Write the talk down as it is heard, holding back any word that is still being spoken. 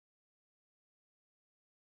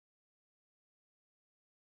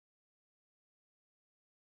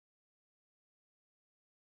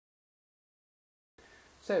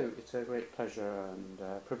So it's a great pleasure and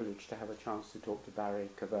privilege to have a chance to talk to Barry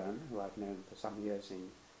Keverne, who I've known for some years in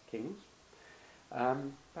Kings.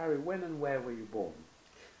 Barry, when and where were you born?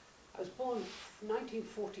 I was born in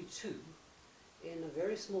 1942 in a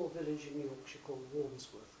very small village in Yorkshire called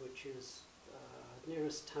Warmsworth, which is,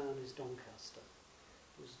 nearest town is Doncaster.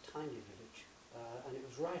 It was a tiny village, and it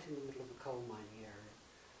was right in the middle of the coal mining area.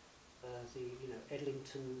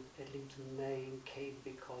 Edlington, Maine,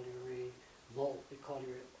 Cadeby Colliery, Maltby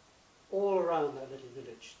Colliery, all around that little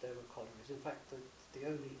village there were collieries. In fact, the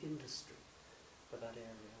only industry for that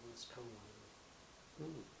area was coal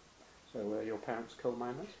mining. Mm. So were your parents coal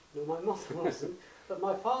miners? No, my mother wasn't, but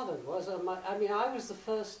my father was. I was the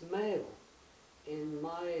first male in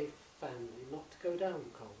my family not to go down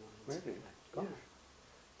coal mines. Really?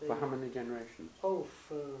 Yeah. For how many generations? Oh,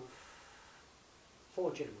 for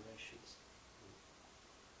 4 generations.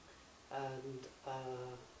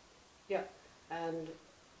 And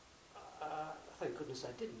thank goodness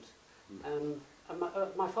I didn't. Mm. And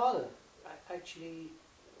my father, actually,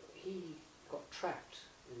 he got trapped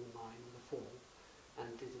in the mine with a fall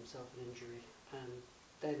and did himself an injury, and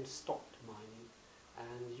then stopped mining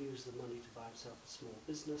and used the money to buy himself a small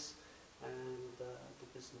business, and the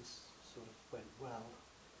business sort of went well,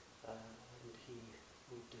 and he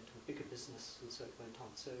moved into a bigger business, and so it went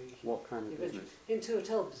on. So what kind of business? Into a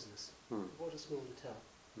hotel business. Hmm. He bought a small hotel.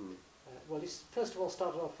 Hmm. Well, he first of all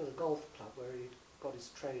started off with a golf club where he got his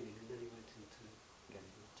training, and then he went into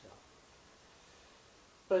getting a hotel.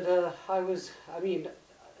 But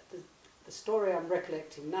the story I'm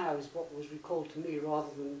recollecting now is what was recalled to me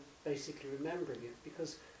rather than basically remembering it,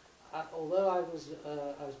 because although I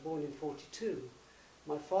was born in 42,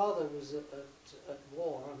 my father was at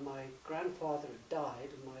war, and my grandfather had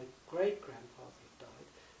died, and my great-grandfather had died.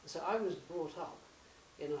 And so I was brought up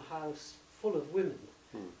in a house full of women,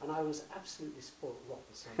 and I was absolutely spoiled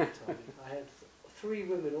rotten, so I tell you. I had 3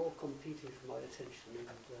 women all competing for my attention.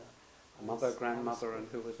 And, mother, grandmother, and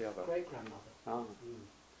who was the other? Great-grandmother. Ah. Mm.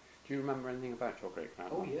 Do you remember anything about your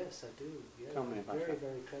great-grandmother? Oh yes, I do. Yeah, Tell me about her. Very,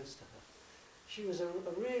 very close to her. She was a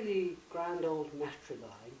really grand old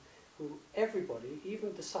matriline who everybody,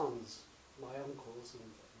 even the sons, my uncles,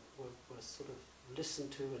 were sort of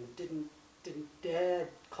listened to and didn't dare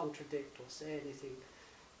contradict or say anything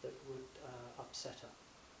that would upset her.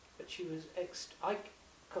 But she was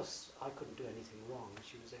because I couldn't do anything wrong,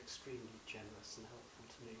 she was extremely generous and helpful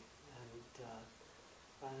to me.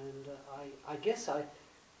 And I guess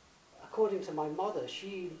according to my mother,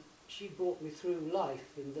 she brought me through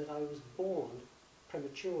life in that I was born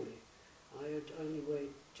prematurely. I had only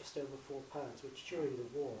weighed just over 4 pounds, which during the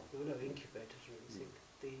war, there were no incubators or anything.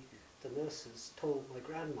 The nurses told my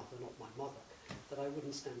grandmother, not my mother, that I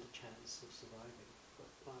wouldn't stand a chance of surviving.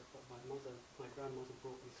 But my grandmother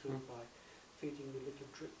brought me through by feeding me little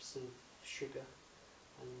drips of sugar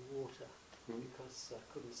and water because I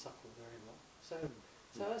couldn't suckle very well. So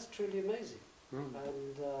that's truly amazing.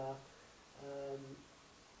 And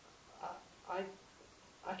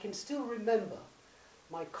I can still remember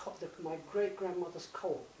my great-grandmother's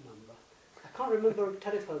co-op number. I can't remember her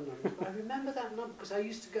telephone number, but I remember that number because I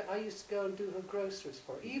used to go and do her groceries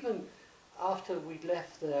for her. Even after we'd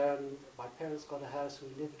left there and my parents got a house and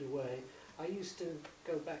we lived away, I used to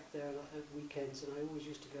go back there at weekends, and I always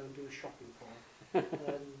used to go and do shopping for her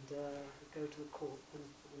and go to the court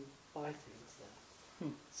and buy things there.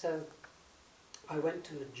 So I went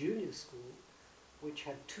to a junior school which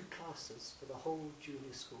had 2 classes for the whole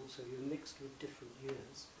junior school, so you were mixed with different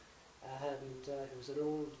years. And it was an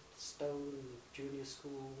old stone junior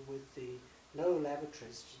school with no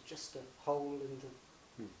lavatories, just a hole in the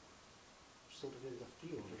sort of in the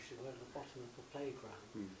field, actually, at the bottom of the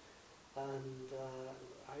playground. And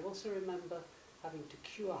I also remember having to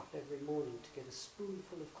queue up every morning to get a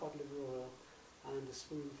spoonful of cod liver oil and a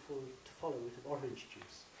spoonful to follow it of orange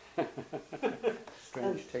juice.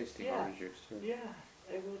 Strange tasting orange juice too. Yeah,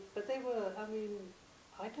 but they were. I mean,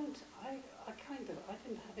 I didn't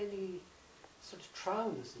have any sort of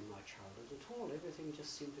traumas in my childhood at all. Everything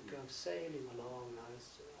just seemed to go sailing along. I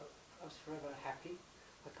was forever happy.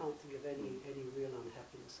 I can't think of any real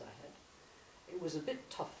unhappiness I had. It was a bit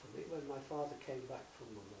tough for me when my father came back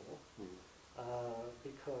from the war,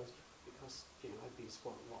 because I'd been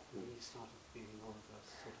spoiled rotten, and he started being more of a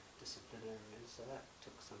sort of disciplinarian, so that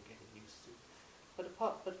took some getting used to. But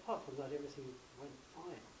apart from that, everything went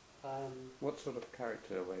fine. What sort of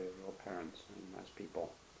character were your parents as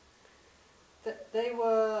people? They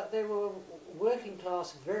were working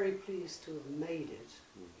class, very pleased to have made it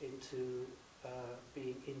into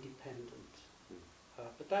being independent.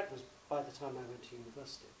 But that was by the time I went to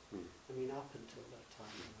university. I mean, up until that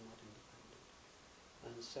time, they were not independent.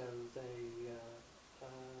 And so they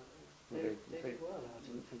They did well out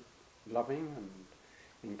of. loving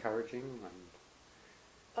and encouraging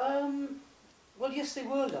and Well, yes, they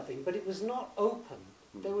were loving, but it was not open.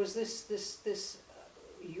 There was this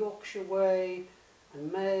Yorkshire way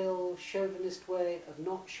and male chauvinist way of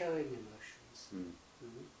not showing emotions.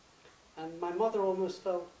 And my mother almost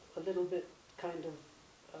felt a little bit kind of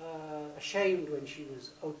ashamed when she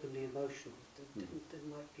was openly emotional.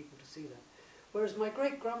 Didn't like people to see that. Whereas my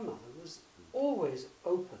great-grandmother was always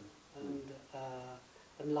open and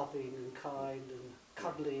loving and kind and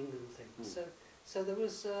cuddling and things. So there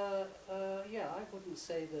was, I wouldn't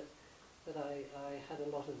say that I had a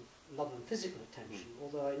lot of love and physical attention,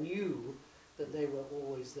 although I knew that they were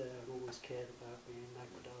always there and always cared about me, and I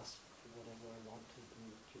could ask for whatever I wanted,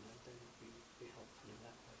 and they would be helpful in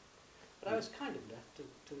that way. But I was kind of left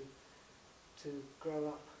to grow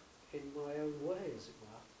up in my own way, as it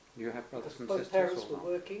were. You have brothers and both sisters? parents or were not?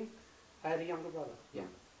 working. I had a younger brother. Yeah.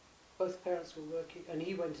 Both parents were working, and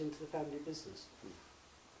he went into the family business.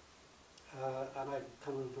 And I'd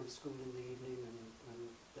come home from school in the evening and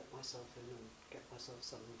let myself in and get myself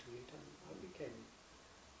something to eat, and I became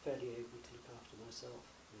fairly able to look after myself,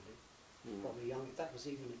 really. From a young, that was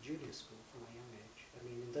even at junior school from a young age. I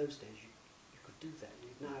mean, in those days you could do that.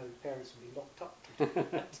 Now parents would be locked up for doing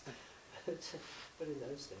that. But in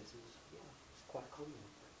those days it was quite common.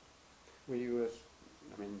 Were you,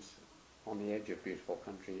 on the edge of beautiful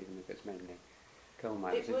country, even if it's mainly coal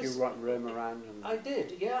mines? Did you roam around? I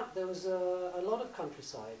did, yeah. There was a lot of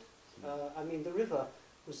countryside. The river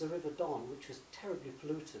was the River Don, which was terribly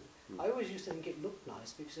polluted. I always used to think it looked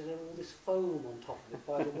nice because it had all this foam on top of it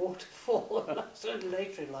by the waterfall. And it was only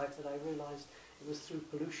later in life that I realised it was through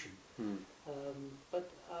pollution.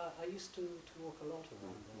 But I used to walk a lot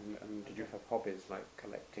around there. And did you have hobbies like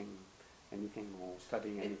collecting anything or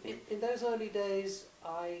studying anything? In those early days,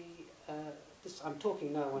 I'm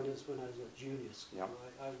talking now when I was at junior school.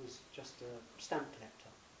 I was just a stamp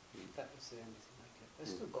collector. That was the only thing I kept. I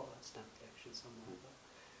still got that stamp collection somewhere, but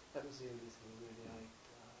that was the only thing really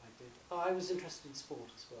I did. I was interested in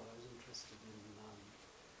sport as well. I was interested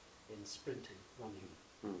in sprinting, running.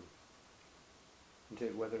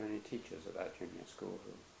 Were there any teachers at that junior school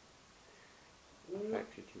who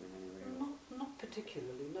affected you in any way? Not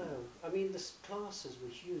particularly, no. I mean, the classes were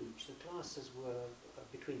huge. The classes were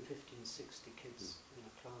between 50 and 60 kids in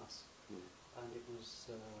a class, and it was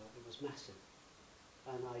massive.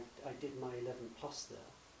 And I did my 11 plus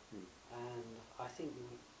there, and I think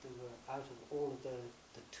there were out of all of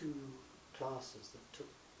the two classes that took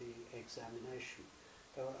the examination,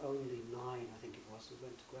 there were only 9, I think it was, who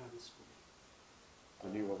went to grammar school.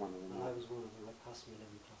 And you were one of them? And I was one of them. I passed my 11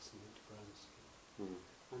 plus and went to grammar school.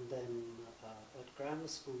 And then at grammar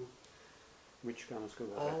school... Which grammar school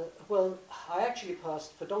was it? Well, I actually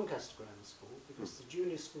passed for Doncaster Grammar School because the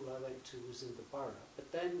junior school I went to was in the borough.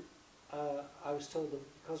 But then I was told that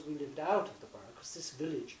because we lived out of the borough, because this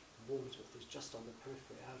village, Warmsworth, is just on the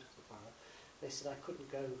periphery out of the borough, they said I couldn't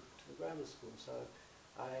go to the grammar school. So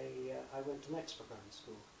I went to Mexborough Grammar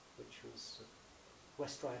School, which was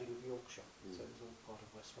West Riding of Yorkshire, so it was all part of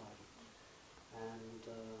West Riding. And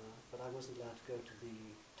but I wasn't allowed to go to the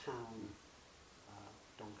town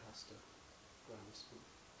Doncaster Grammar School.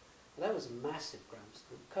 And that was a massive grammar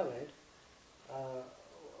school, co-ed,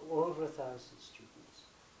 over 1,000 students,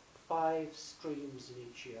 5 streams in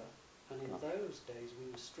each year, and in those days we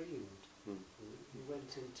were streamed. You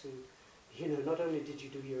went into, not only did you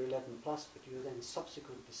do your 11 plus, but you were then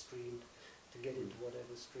subsequently streamed to get into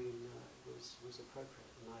whatever stream was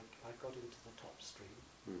appropriate, and I got into the top stream.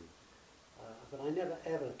 But I never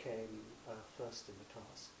ever came first in the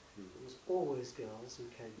class. It was always girls who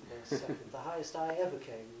came first, second. The highest I ever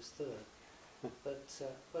came was third.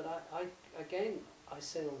 But I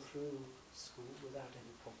sailed through school without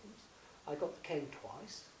any problems. I got the cane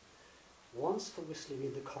twice, once for whistling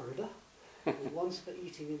in the corridor, and once for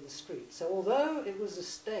eating in the street. So although it was a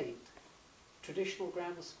state traditional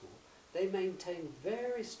grammar school, they maintained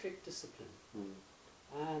very strict discipline.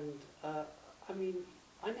 And I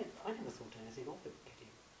never thought anything of it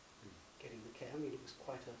getting the cane. I mean, it was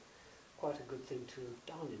quite a good thing to have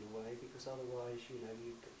done in a way, because otherwise, you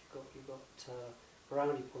got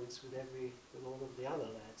brownie points with all of the other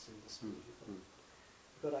lads in the school.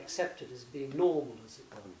 You got accepted as being normal, as it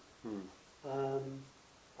were.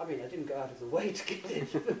 I didn't go out of the way to get in,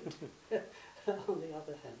 but on the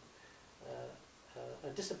other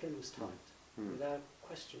hand, discipline was tight, without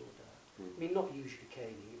question or doubt. I mean, not usually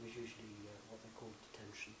caning, it was usually what they called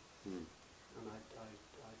detention. And I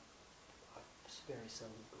very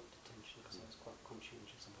seldom got detention because I was quite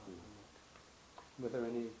conscientious about my work. Were there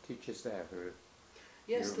any teachers there who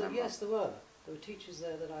Yes, you remember? yes, there were. There were teachers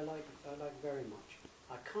there that I like very much.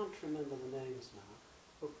 I can't remember the names now,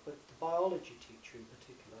 but the biology teacher in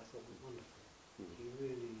particular I thought was wonderful. Mm. He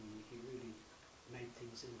really made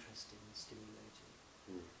things interesting and stimulating.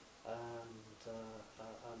 Mm.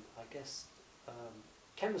 And I guess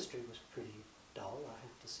chemistry was pretty dull, I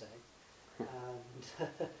have to say, and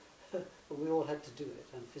but we all had to do it,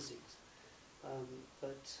 and physics.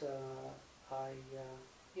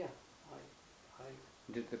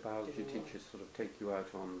 Did the biology teachers sort of take you out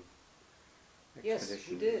on Yes, expeditions?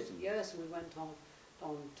 we did. Yes, and we went on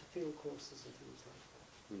to field courses and things like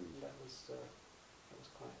that. Mm. And that was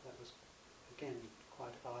again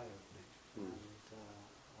quite eye-opening, Mm. and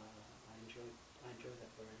I enjoyed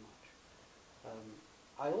that very much.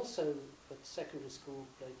 I also at secondary school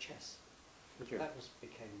played chess. Did you? That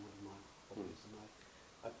became one of my hobbies, and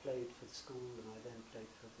I played for the school, and I then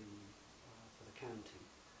played for the county.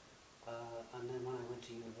 And then when I went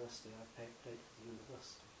to university, I played for the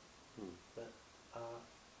university. Mm. But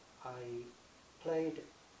I played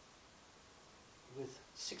with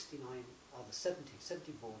 69 other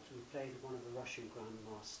 70 boards. We played one of the Russian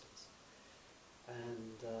grandmasters,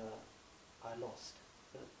 and I lost,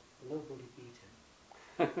 but nobody beat him.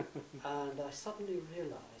 And I suddenly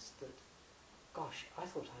realised that, gosh, I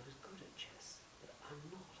thought I was good at chess, but I'm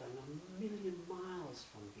not. I'm a million miles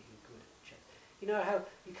from being good at chess. You know how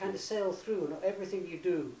you kind of sail through, and everything you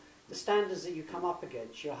do, the standards that you come up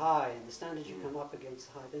against, you're high, and the standards you come up against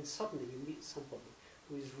are high. Then suddenly you meet somebody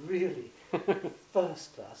who is really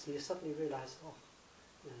first class, and you suddenly realise, oh,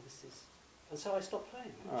 this is... And so I stopped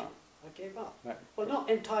playing, actually. I gave up. Well, not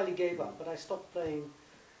entirely gave up, but I stopped playing,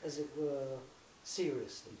 as it were,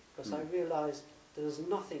 seriously, because I realised there was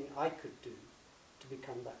nothing I could do to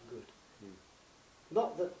become that good.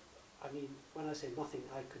 Not that, I mean, when I say nothing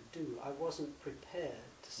I could do, I wasn't prepared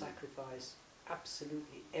to sacrifice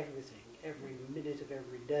absolutely everything, every minute of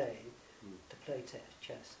every day, to play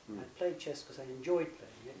chess. I played chess because I enjoyed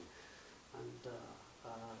playing it, and I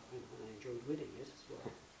enjoyed winning it as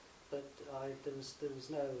well. But there was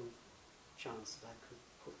no chance that I could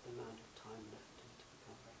put the amount of time and effort in to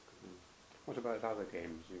become that good. What about other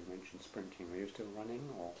games? You mentioned sprinting. Were you still running,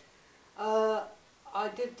 or? I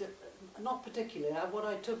did, not particularly. What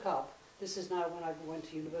I took up, this is now when I went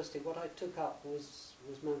to university, what I took up was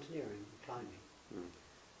mountaineering, climbing.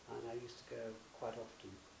 And I used to go quite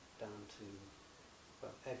often down to,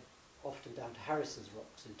 Harrison's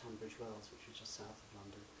Rocks in Tunbridge Wells, which is just south of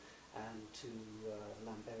London, and to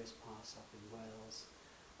Llanberis Pass up in Wales,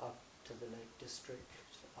 up to the Lake District,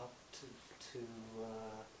 up to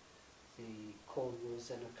the Cornwall,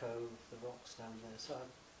 Zena Cove, the rocks down there. So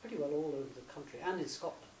I'm pretty well all over the country, and in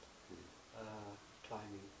Scotland,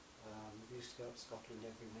 climbing. We used to go up to Scotland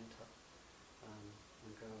every winter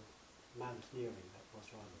and go mountaineering, that was,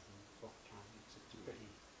 rather than rock climbing. So it's pretty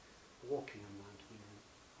walking and mountaineering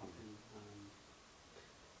up in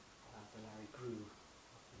the Larry Grew,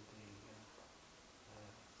 up in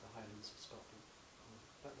the Highlands of Scotland.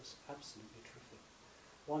 That was absolutely terrific.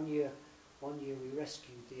 One year we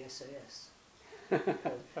rescued the SAS.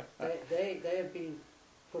 They had been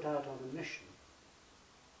put out on a mission,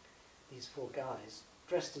 these four guys,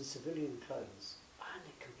 dressed in civilian clothes, and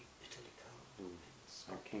it can be bitterly cold.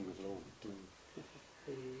 Like King's Law.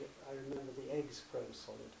 I remember the eggs froze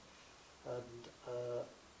solid, and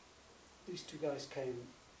these two guys came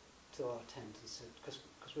to our tent and said, because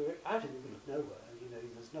we were out in the middle of nowhere, and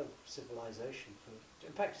there's no civilization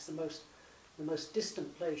in fact it's the most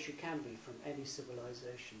distant place you can be from any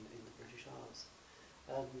civilization in the British Isles.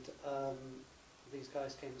 And these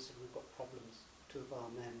guys came and said, we've got problems. Two of our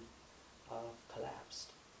men have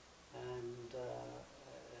collapsed, and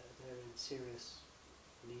they're in serious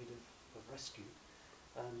need of rescue.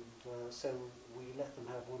 And so we let them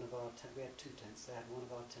have one of our tents. We had two tents. They had one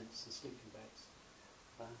of our tents and sleeping bags.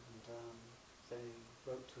 And they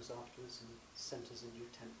wrote to us afterwards and sent us a new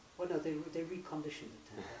tent. Well, no, they reconditioned the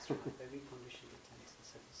tent, that's right. They reconditioned the tents and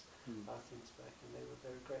sent us our things back, and they were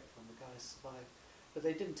very grateful, and the guys survived. But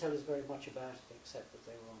they didn't tell us very much about it, except that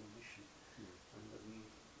they were on a mission, and that we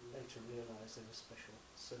later realised they were special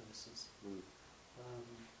services.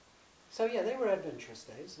 So yeah, they were adventurous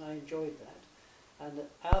days, and I enjoyed that. And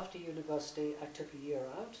after university, I took a year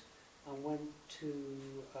out and went to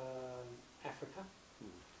Africa,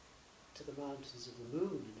 to the mountains of the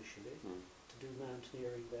moon initially, to do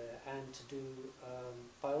mountaineering there, and to do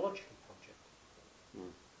biological project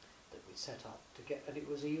that we set up to get, and it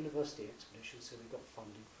was a university expedition, so we got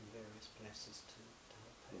funding from various places to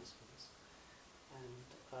help pay us for this. And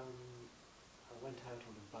I went out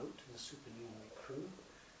on a boat with a supernumerary crew,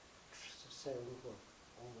 sailed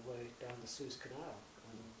all the way down the Suez Canal,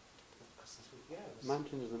 Because yeah, it was,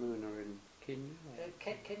 Mountains of the Moon are in Kenya?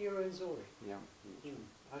 Kenya or Nzori, Yeah.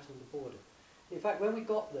 out on the border. In fact, when we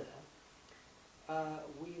got there,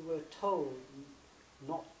 we were told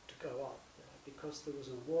not to go up there because there was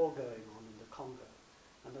a war going on in the Congo,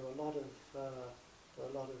 and there were a lot of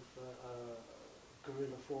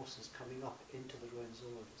guerrilla forces coming up into the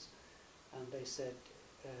Rwenzori's, and they said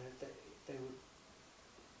they would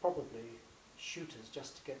probably shoot us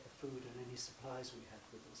just to get the food and any supplies we had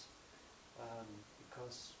with us,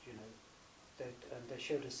 because they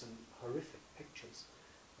showed us some horrific pictures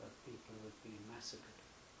of people who had been massacred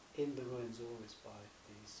in the Rwenzori's by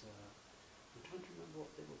these. I'm trying to remember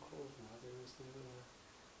what they were called now.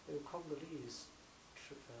 They were Congolese.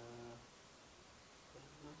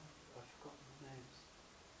 I've forgotten the names.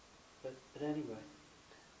 But anyway,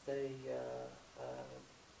 they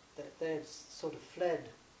had sort of fled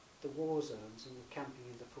the war zones and were camping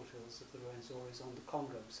in the foothills of the Rwenzori's on the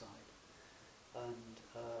Congo side. And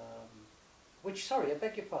I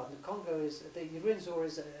beg your pardon, the Congo is, the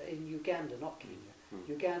Rwenzori's in Uganda, not Kenya.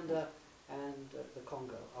 Uganda and the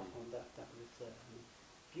Congo up on that roof there, and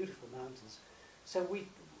beautiful mountains. So we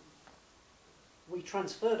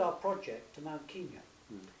transferred our project to Mount Kenya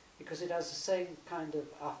because it has the same kind of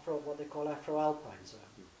what they call Afro-Alpine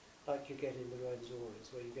zone, like you get in the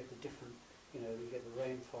Rwenzori's, where you get the different, you get the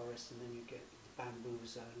rainforest, and then you get the bamboo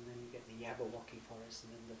zone, and then you get the Yabawaki forest,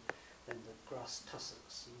 and then the grass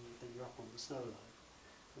tussocks, and then you're up on the snow line.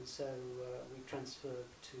 And so we transferred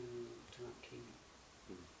to Mount Kenya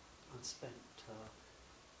and spent,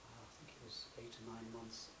 I think it was 8 or 9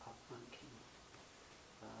 months up Mount Kenya.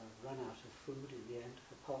 Ran out of food in the end,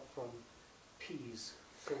 apart from peas.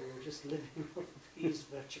 So we were just living on peas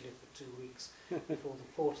virtually for 2 weeks before the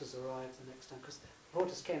porters arrived the next time, because the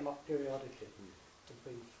porters came up periodically to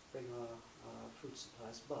bring our food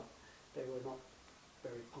supplies, but they were not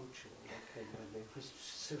very punctual. They came when they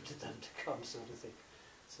suited them to come, sort of thing.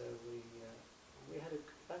 So we had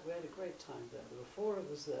a great time there. There were 4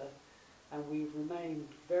 of us there, and we've remained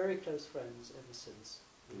very close friends ever since.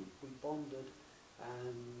 We bonded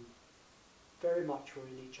and very much were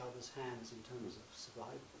in each other's hands in terms of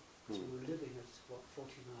survival. So we were living at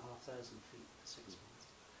 14,500 feet for 6 months,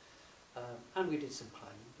 and we did some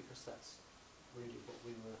climbing because that's really what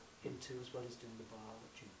we were into, as well as doing the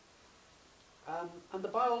biology. And the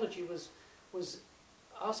biology was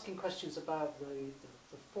asking questions about the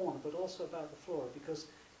fauna, but also about the flora, because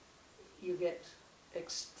you get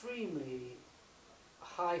extremely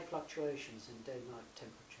high fluctuations in day-night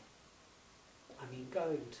temperature. I mean,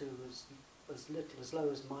 going to as low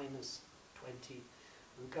as -20,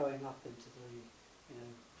 and going up into the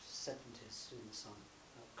 70s in the sun,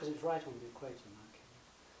 because it's right on the equator in Mount Kenya.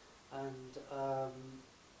 And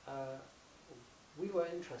we were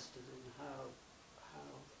interested in how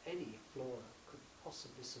any flora could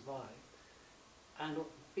possibly survive, and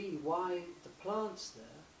B, why the plants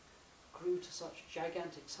there grew to such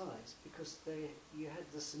gigantic size, because you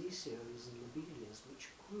had the senesiones and lobelias which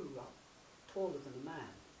grew up taller than a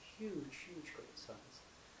man, huge great size.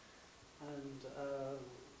 And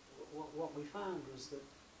what we found was that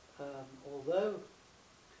although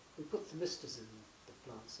we put themistors in the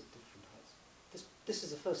plants at different heights, this is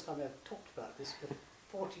the first time I've talked about this for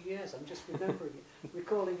 40 years, I'm just remembering it,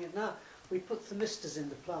 recalling it now. We put themistors in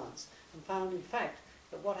the plants and found, in fact,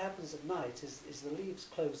 that what happens at night is the leaves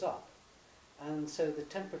close up, and so the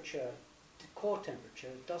core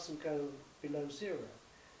temperature doesn't go below 0.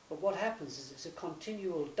 But what happens is it's a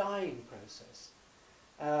continual dying process,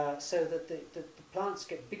 so that the plants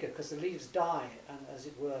get bigger because the leaves die and, as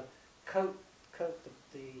it were, coat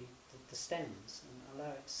the stems and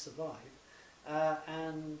allow it to survive.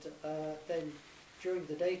 And then during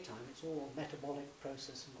the daytime it's all metabolic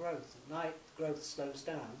process and growth. At night the growth slows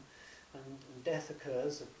down and death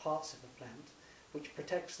occurs of parts of the plant, which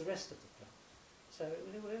protects the rest of the plant. So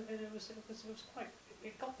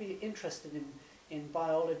it got me interested in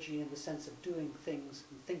biology in the sense of doing things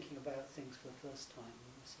and thinking about things for the first time.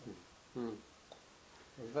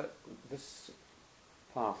 This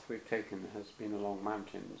path we've taken has been along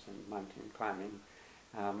mountains and mountain climbing,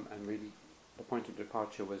 and really the point of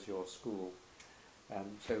departure was your school.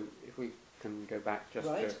 So if we can go back just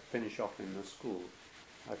to finish off in the school,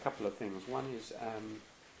 a couple of things. One is,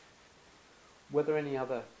 were there any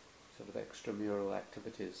other sort of extramural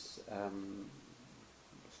activities,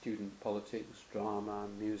 student politics, drama,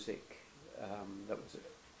 music, that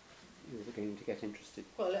you were beginning to get interested?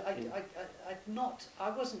 Well, I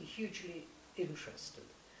wasn't hugely interested,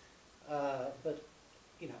 but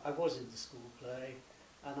I was in the school play,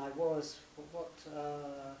 and I was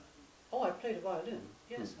Oh, I played a violin.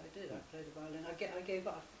 Yes, I did. I played a violin. I gave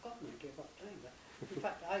up. I've forgotten I gave up playing that. In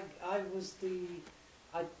fact,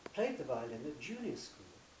 I played the violin at junior school,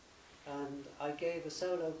 and I gave a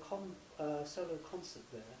solo concert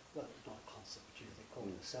there. Well, not a concert, but they call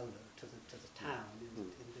it a solo to the town in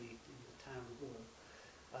the town hall.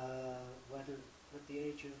 When at the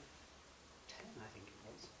age of 10, I think it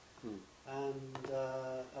was.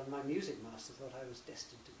 And my music master thought I was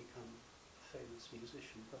destined to become a famous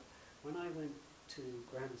musician. But when I went to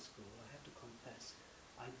grammar school, I have to confess,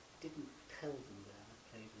 I didn't tell them that I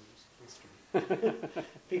played a musical instrument.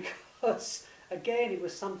 Because, again, it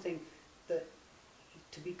was something that,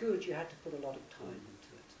 to be good, you had to put a lot of time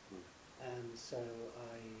into it. And so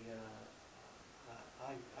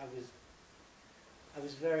I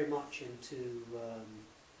was very much into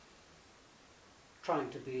trying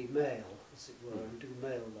to be male, as it were, and do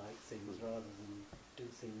male-like things rather than do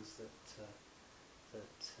things that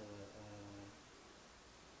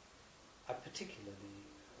I particularly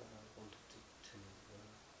wanted to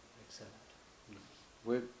excel at.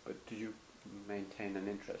 But did you maintain an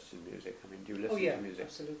interest in music? I mean, do you listen to music?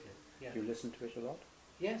 Absolutely. Yeah. Do you listen to it a lot?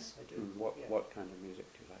 Yes, I do. What kind of music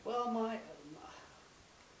do you like? Well,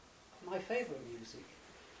 my favourite music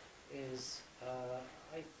is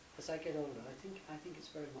as I get older, I think it's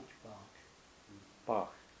very much Bach.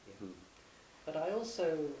 Bach. Yeah. But I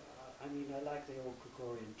also, I like the old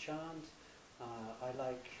Gregorian chant. I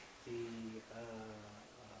like the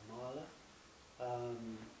Mahler,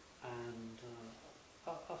 and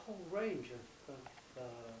a whole range of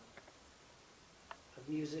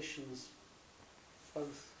musicians,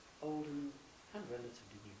 both old and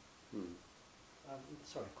relatively new.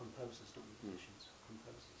 Sorry, composers, not musicians,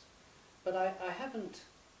 composers. But I haven't.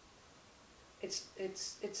 It's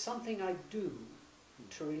something I do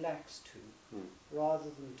to relax to, rather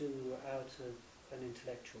than do out of an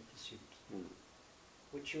intellectual pursuit,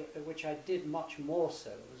 which I did much more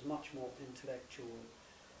so. It was much more intellectual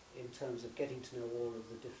in terms of getting to know all of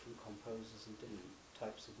the different composers and different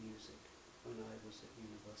types of music when I was at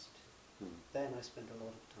university. Then I spent a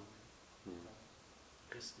lot of time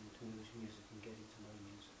listening to music and getting to know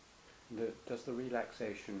music. Does the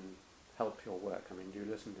relaxation help your work? I mean, do you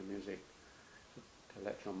listen to music to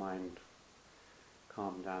let your mind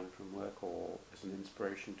calm down from work, or as an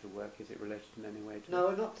inspiration to work? Is it related in any way to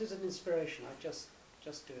No, not as an inspiration. I just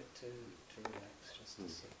do it to relax, just to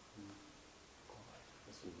sit quiet,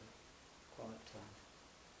 just a quiet time.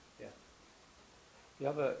 Yeah. The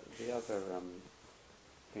other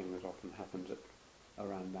thing that often happens at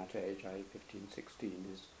around that age, i.e. 15, 16,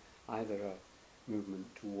 is either a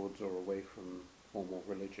movement towards or away from formal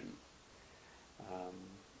religion.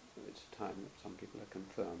 It's a time that some people are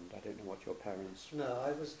confirmed. I don't know what your parents... No,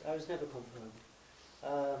 I was never confirmed.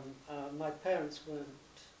 My parents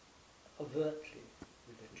weren't overtly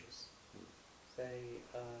religious. They,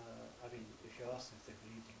 if you ask them if they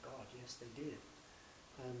believed in God, yes, they did.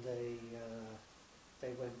 And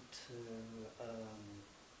they went to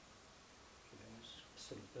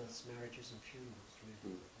sort of births, marriages, and funerals,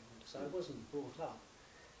 really. So I wasn't brought up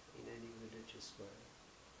in any religious way.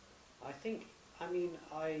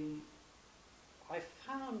 I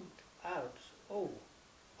found out,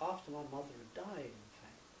 after my mother had died, in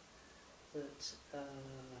fact, that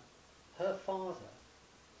her father,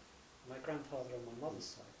 my grandfather on my mother's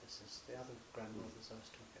side, this is the other grandmothers I was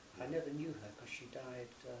talking about, I never knew her because she died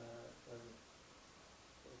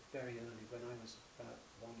very early, when I was about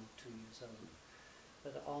 1 or 2 years old.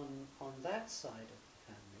 But on that side of the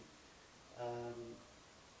family,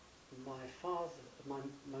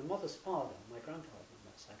 my mother's father, my grandfather on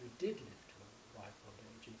that side, who did live to a ripe old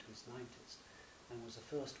age, into his 90s, and was a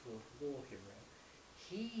First World War hero,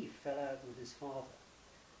 he fell out with his father,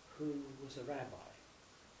 who was a rabbi,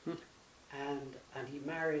 and he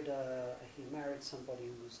married somebody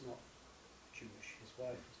who was not Jewish. His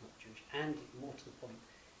wife was not Jewish, and more to the point,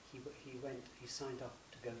 he signed up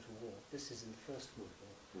to go to war. This is in the First World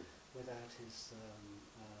War, without his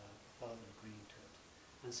father agreeing to it.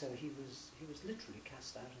 And so he was literally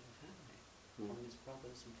cast out of the family from his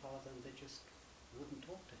brothers and father, and they just wouldn't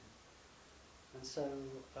talk to him. And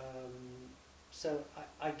so,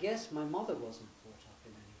 I guess my mother wasn't brought up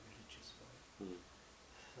in any religious way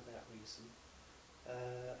for that reason,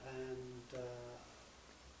 and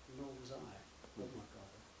nor was I, or my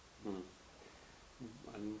brother.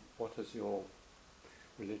 And what has your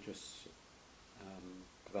religious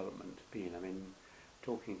development been? I mean,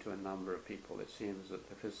 talking to a number of people, it seems that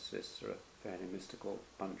the physicists are a fairly mystical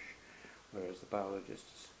bunch, whereas the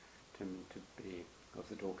biologists tend to be of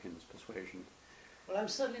the Dawkins persuasion. Well, I'm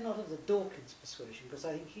certainly not of the Dawkins persuasion, because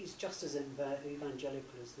I think he's just as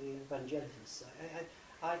evangelical as the evangelists.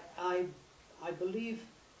 I believe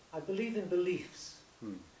in beliefs.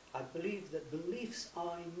 I believe that beliefs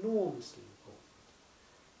are enormously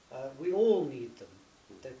important. We all need them.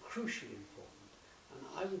 They're crucially important. And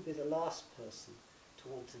I would be the last person to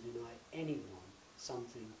want to deny anyone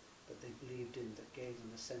something that they believed in that gave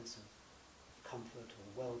them a sense of comfort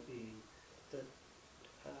or well-being, that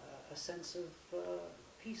a sense of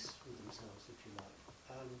peace with themselves, if you like.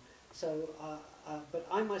 But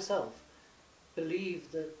I myself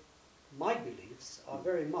believe that my beliefs are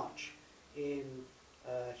very much in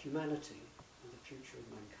humanity and the future of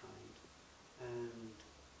mankind, and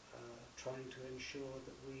trying to ensure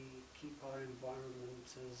that we keep our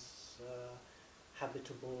environment as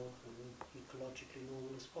habitable and ecologically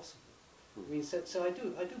normal as possible. I mean, so I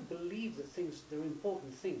do believe that there are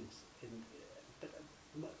important things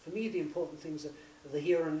but for me the important things are the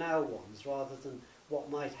here and now ones, rather than what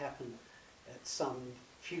might happen at some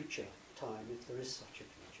future time, if there is such a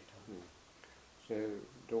future time. So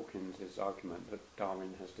Dawkins' argument that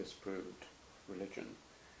Darwin has disproved religion,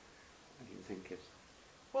 you think is?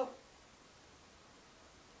 Well,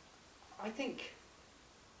 I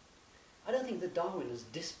don't think that Darwin has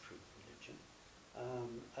disproved religion,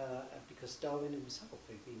 because Darwin himself,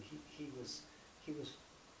 I mean, he was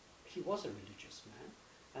a religious man,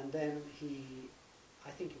 and then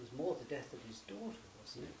I think it was more the death of his daughter,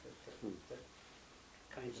 wasn't it, that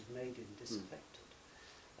kind of made him disaffected.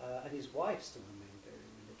 And his wife still remained very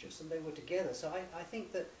religious, and they were together. So I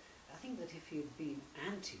think that if he had been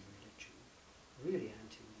anti-religion, really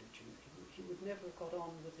anti-religion, he would never have got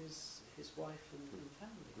on with his wife and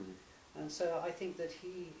family. And so I think that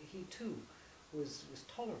he too was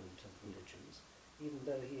tolerant of religions, even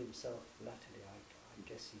though he himself latterly, I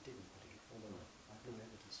guess he didn't believe, although I have no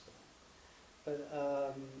evidence for that. But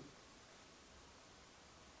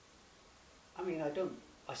I mean, I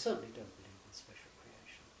certainly don't believe in special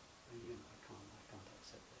creation. I mean, I can't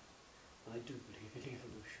accept that. And I do believe in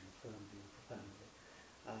evolution firmly and profoundly,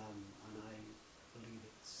 and I believe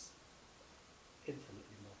it's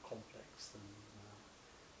infinitely more complex than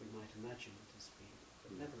we might imagine it as being.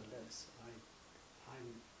 But nevertheless, I'm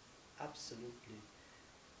absolutely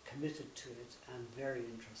committed to it and very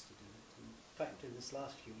interested in it. And in fact, in this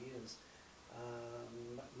last few years,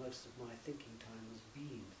 most of my thinking time has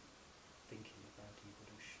been thinking about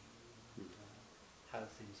evolution and how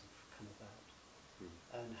things have come about,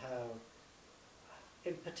 and how,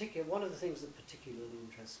 in particular, one of the things that particularly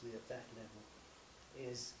interests me at that level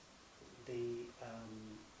is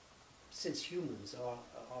since humans are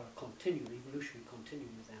evolutionary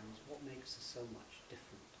continuing with animals, what makes us so much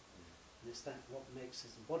different? And it's that what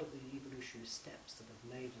are the evolutionary steps that have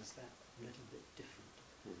made us that little bit different?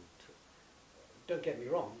 Don't get me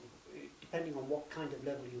wrong, depending on what kind of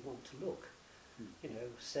level you want to look,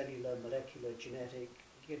 cellular, molecular, genetic,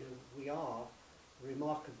 we are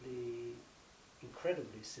remarkably,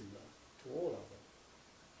 incredibly similar to all other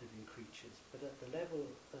living creatures. But at the level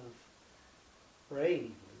of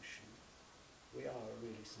brain evolution, we are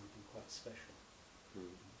really something quite special.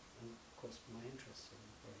 And of course my interest in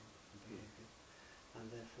the brain and behaviour, and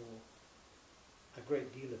therefore a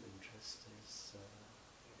great deal of interest is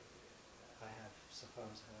I have so far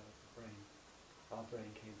as how our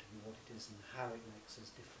brain came to be what it is and how it makes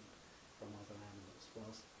us different from other animals,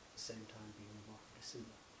 whilst at the same time being remarkably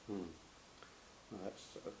similar. Well,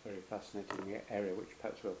 that's a very fascinating area which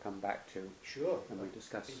perhaps we'll come back to. Sure, when we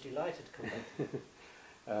discuss. I'd be delighted to come back to it.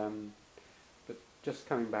 But just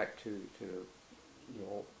coming back to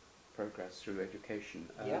your progress through education,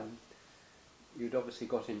 you'd obviously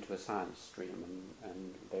got into a science stream,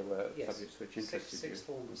 and they were subjects which interested you. Sixth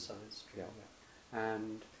form was science stream,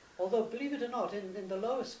 And although, believe it or not, in the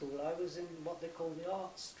lower school I was in what they call the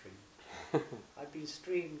arts stream. I'd been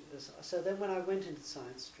streamed, so then when I went into the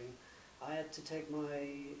science stream, I had to take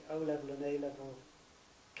my O-level and A-level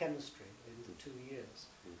chemistry in the 2 years,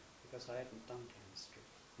 because I hadn't done chemistry.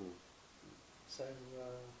 So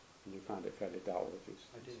and you found it fairly dull, did you?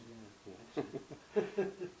 I did, yeah.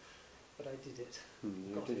 But I did it.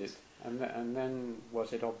 You did it. And then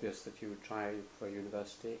was it obvious that you would try for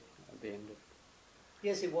university at the end of?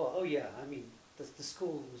 Yes, it was. Oh yeah, I mean, the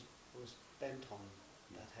school was bent on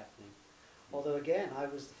that happening. Although again, I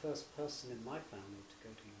was the first person in my family to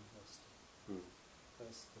go to university.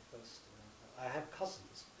 I have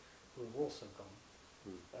cousins who have also gone,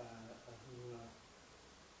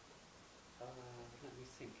 let me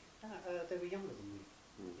think, they were younger than me,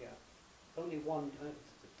 Only one,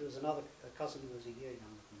 there was another cousin who was a year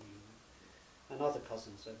younger than me, and other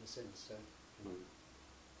cousins ever since, so.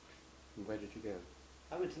 And where did you go?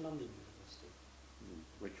 I went to London University.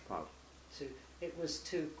 Which part? It was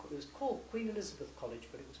called Queen Elizabeth College,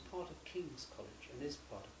 but it was part of King's College and is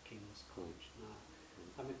part of King's College now.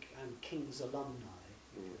 I'm King's alumni,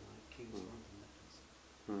 if you like, King's London letters.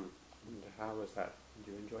 And how was that?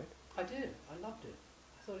 Did you enjoy it? I did. I loved it.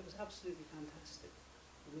 I thought it was absolutely fantastic.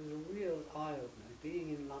 It was a real eye-opener,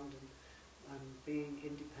 being in London and being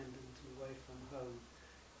independent and away from home.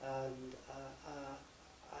 And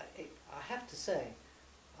I have to say,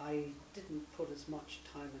 I didn't put as much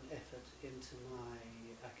time and effort into my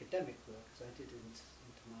academic work as I did into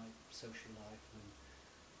my social life and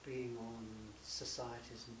being on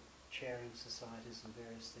societies and chairing societies and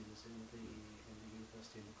various things in the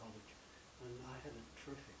university and the college. And I had a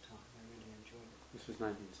terrific time. I really enjoyed it. This was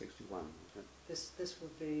 1961, was it? This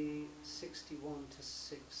would be 61 to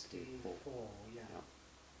 64, yeah.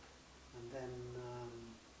 And then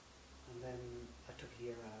I took a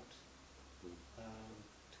year out to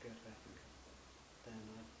go to Africa. Then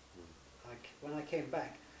when I came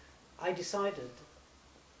back, I decided,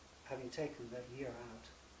 having taken that year out,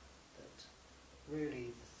 that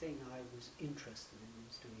really the thing I was interested in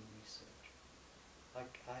was doing research. I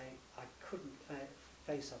couldn't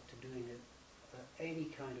face up to doing any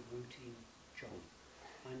kind of routine job.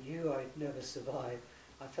 I knew I'd never survive.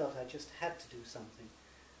 I felt I just had to do something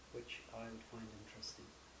which I would find interesting.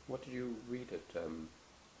 What did you read at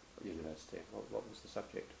university? What was the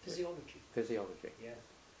subject? Physiology. Physiology. Yeah.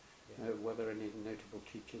 Were there any notable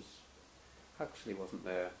teachers? Huxley wasn't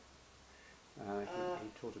there. He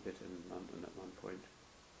taught a bit in London at one point.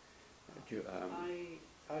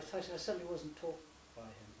 I certainly wasn't taught by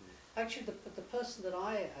him. Actually, the person that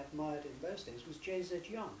I admired in those days was J.Z.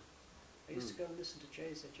 Young. I used to go and listen to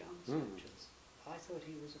J.Z. Young's lectures. I thought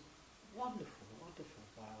he was a wonderful, wonderful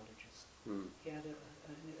biologist. He had an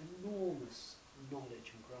enormous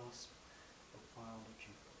knowledge and grasp of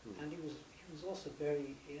biology, and he was also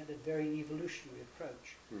he had a very evolutionary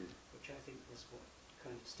approach, which I think was what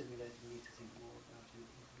kind of stimulated me to think more about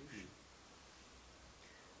evolution.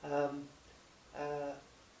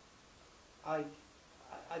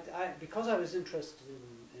 Because I was interested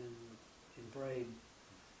in brain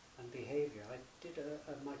and behaviour, I did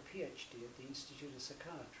my PhD at the Institute of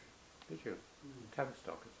Psychiatry. Did you?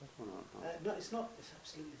 Tavistock, is that one? No, it's not. It's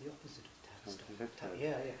absolutely the opposite of Tavistock.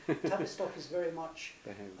 Yeah. Tavistock is very much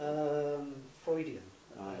Freudian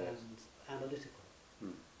and analytical,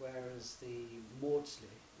 whereas the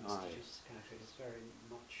Maudsley Institute of Psychiatry is very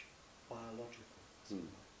much biological. And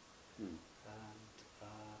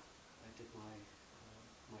I did my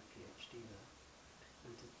PhD there,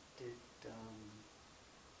 and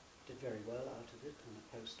did very well out of it on a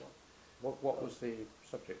postdoc. What was the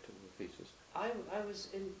subject of the thesis? I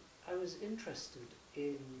was interested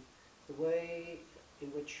in the way in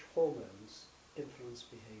which hormones influence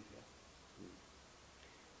behaviour,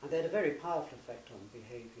 and they had a very powerful effect on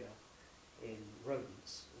behaviour in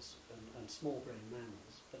rodents and small brain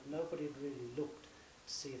mammals, but nobody had really looked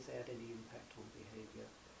to see if they had any impact on behaviour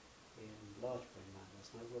in large brain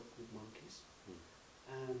mammals. And I worked with monkeys,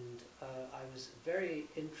 and I was very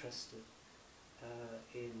interested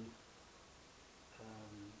in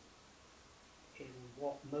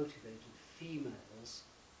what motivated females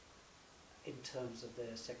in terms of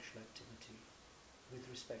their sexual activity with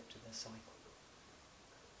respect to their cycle.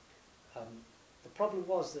 The problem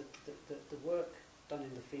was that the work done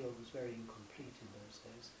in the field was very incomplete in those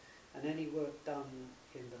days, and any work done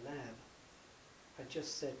in the lab had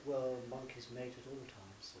just said, well, monkeys mate at all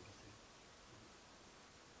times, sort of thing.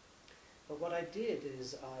 But what I did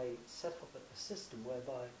is I set up a system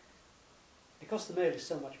whereby, because the male is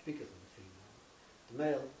so much bigger than the female, the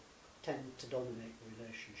male tend to dominate the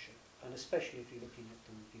relationship, and especially if you're looking at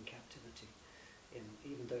them in captivity.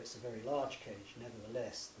 Even though it's a very large cage,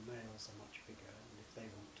 nevertheless, the males are much bigger, and if they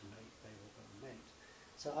want to mate, they will go and mate.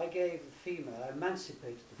 So I gave the female, I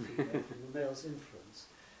emancipated the female from the male's influence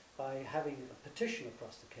by having a partition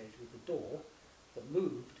across the cage with a door that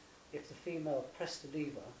moved if the female pressed the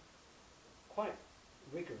lever quite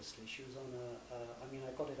rigorously. She was on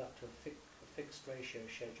I got it up to a fixed ratio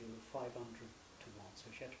schedule of 500 to 1,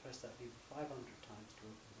 so she had to press that lever 500 times to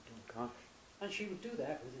open the door. Gosh. And she would do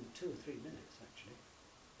that within 2 or 3 minutes, actually.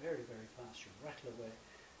 Very, very fast. She would rattle away,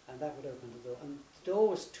 and that would open the door. And the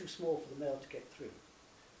door was too small for the male to get through,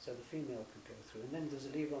 so the female could go through. And then there's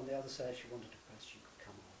a lever on the other side she wanted to press, she could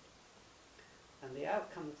come out. And the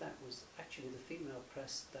outcome of that was actually the female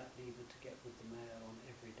pressed that lever to get with the male on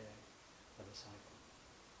every day of the cycle.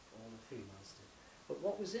 All the females did. But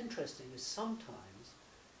what was interesting is sometimes,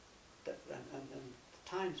 and the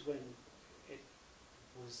times when it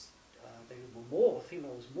was the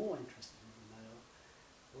female was more interested in the male,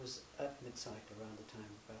 was at mid-cycle about the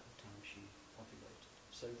time she ovulated.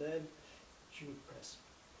 So then she would press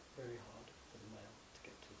very hard for the male to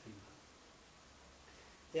get to the female.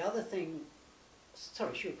 The other thing,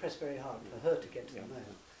 she would press very hard for her to get to the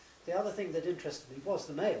male. The other thing that interested me was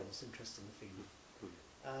the male's interest in the female.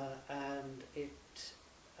 And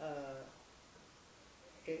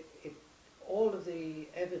all of the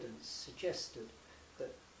evidence suggested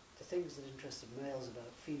that the things that interested males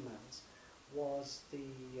about females was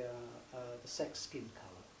the sex skin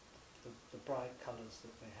colour, the bright colours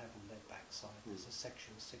that they have on their backside as a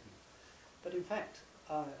sexual signal. But in fact,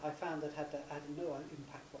 I found that had no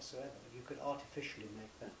impact whatsoever. You could artificially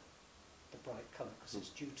make that the bright colour because it's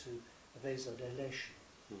due to a vasodilation.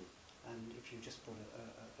 And if you just put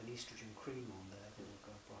an estrogen cream on there, it will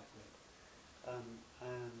go bright red.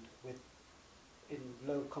 And in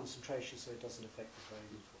low concentration, so it doesn't affect the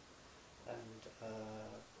brain at all. And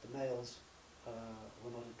the males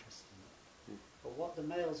were not interested in that. But what the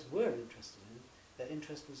males were interested in, their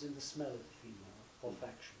interest was in the smell of the female,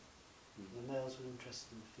 olfaction. The males were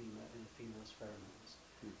interested in the female's pheromones.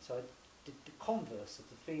 So I did the converse of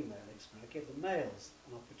the female experiment. I gave the males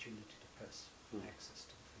an opportunity to press for access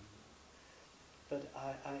to the female. But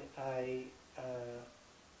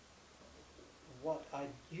what I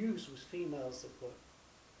used was females that were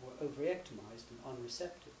overrectomized and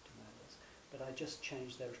unreceptive to males, but I just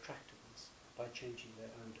changed their attractiveness by changing their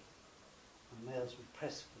odour. And males would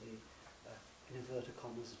press for the, in inverted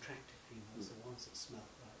commas, attractive females, the ones that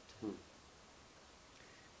smelled right.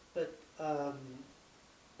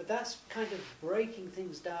 But that's kind of breaking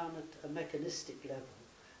things down at a mechanistic level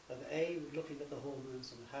of looking at the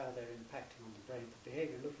hormones and how they're impacting on the brain for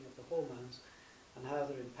behaviour, looking at the hormones and how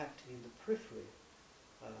they're impacting in the periphery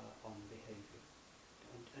on behaviour.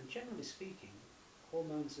 And generally speaking,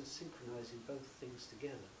 hormones are synchronising both things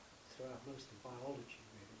together throughout most of biology,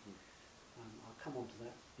 really. I'll come on to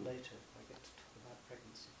that later if I get to talk about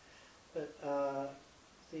pregnancy. But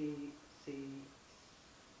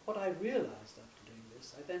what I realised after doing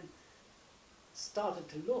this, I then started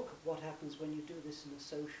to look at what happens when you do this in a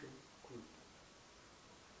social group.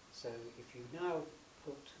 So if you now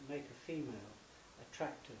make a female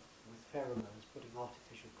attractive with pheromones, putting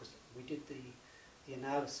artificial, because we did the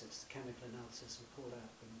analysis, the chemical analysis, and pulled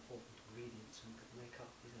out the important ingredients and could make up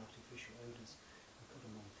these artificial odours and put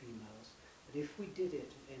them on females. But if we did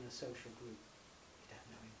it in a social group, it had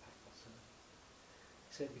no impact whatsoever.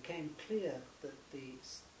 So it became clear that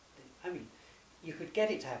you could get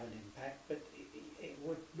it to have an impact, but it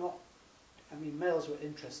would not. I mean, males were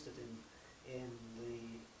interested in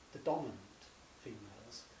the dominant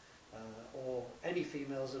females, or any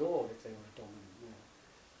females at all if they were a dominant male.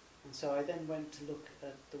 And so I then went to look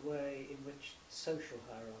at the way in which social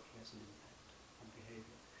hierarchy has an impact on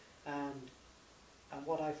behaviour. And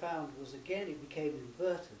what I found was, again, it became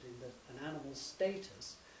inverted in that an animal's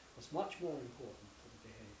status was much more important for the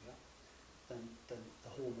behaviour than the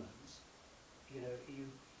hormones. You know,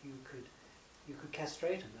 you could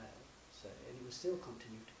castrate a male, say, and he would still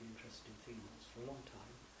continue to be interested in females for a long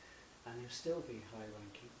time, and he would still be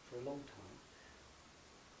high-ranking for a long time.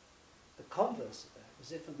 The converse of that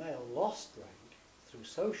was if a male lost rank through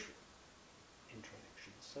social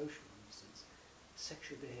interactions, social reasons,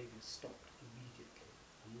 sexual behaviour stopped immediately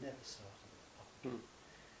and never started up again.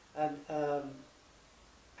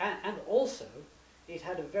 And also, it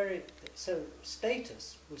had so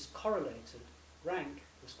status was correlated, rank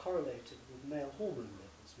was correlated with male hormone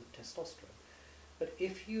levels, with testosterone. But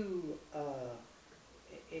if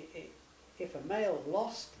if a male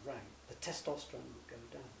lost rank, the testosterone would go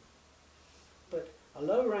down. But a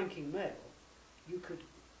low-ranking male, you could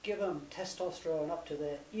give them testosterone up to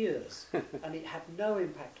their ears, and it had no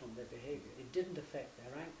impact on their behaviour. It didn't affect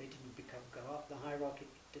their rank. They didn't go up the hierarchy.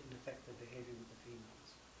 It didn't affect their behaviour with the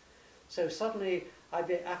females. So suddenly,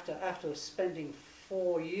 after spending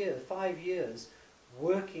 5 years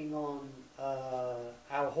working on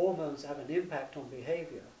how hormones have an impact on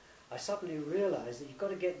behaviour, I suddenly realised that you've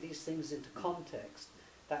got to get these things into context.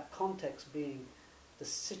 That context being the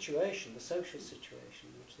situation, the social situation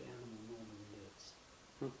in which the animal normally lives.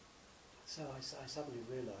 So I suddenly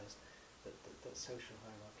realised that social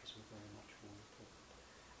hierarchies were very much more important.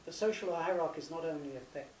 But social hierarchies not only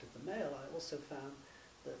affected the male, I also found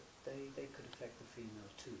that they could affect the female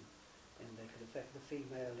too. And they could affect the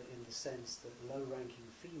female in the sense that low-ranking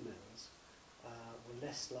females were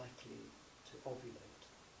less likely to ovulate.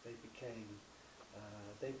 They became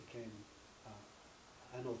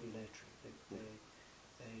anovulatory.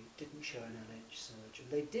 They didn't show an LH surge, and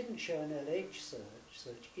they didn't show an LH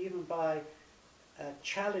surge even by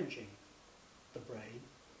challenging the brain,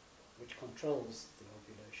 which controls the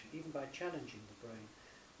ovulation, even by challenging the brain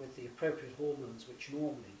with the appropriate hormones which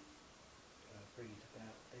normally bring it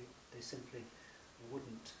about, they simply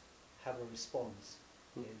wouldn't have a response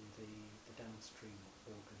in the downstream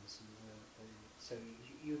organs, and so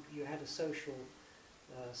you had a social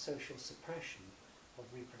suppression of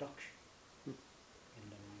reproduction in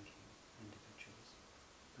low-ranking individuals.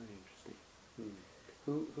 Very interesting.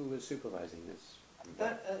 Who was supervising this?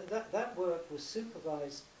 That work was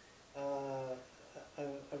supervised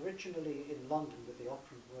originally in London with the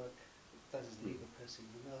operant work, that is lever pressing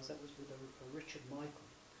the nails. That was with a Richard Michael.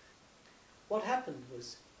 What happened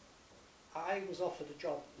was, I was offered a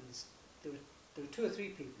job. There were 2 or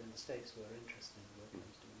 3 people in the States who were interested in the work I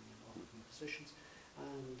was doing and offered me positions,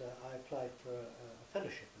 and I applied for a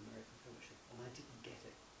fellowship, American fellowship, and I didn't get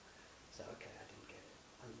it. So okay, I didn't get it,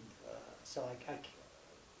 and so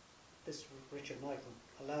this Richard Michael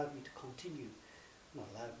allowed me to continue. Not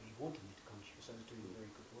allowed me, he wanted me to continue, so I was doing very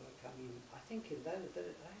good work. I mean, I think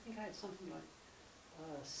I had something like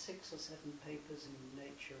 6 or 7 papers in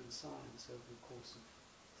Nature and Science over the course of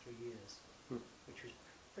 3 years, which was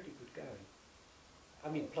pretty good going. I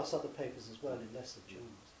mean, plus other papers as well in lesser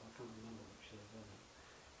journals. I can't remember which they were.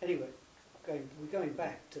 Anyway, we're going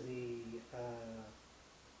back to the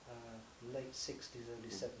late 60s, early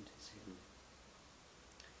 70s here.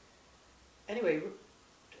 Anyway,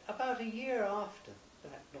 about a year after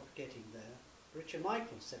that not getting there, Richard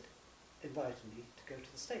Michael invited me to go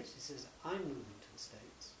to the States. He says, I'm moving to the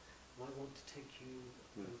States, and I want to take you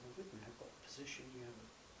over with me. I've got a position, you have a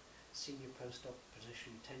senior postdoc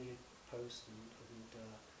position, tenure post, and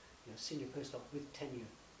senior postdoc with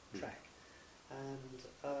tenure track. And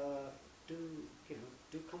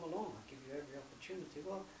do come along, I'll give you every opportunity.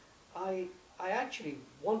 Well, I actually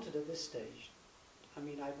wanted at this stage, I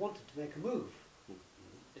wanted to make a move,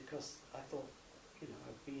 because I thought,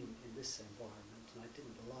 I've been in this environment and I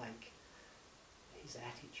didn't like his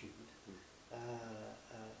attitude.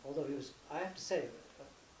 Although he was, I have to say,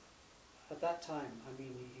 at that time,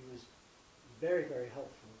 he was very, very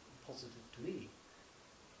helpful and positive to me.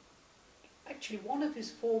 Actually, one of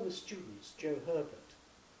his former students, Joe Herbert,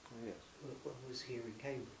 who was here in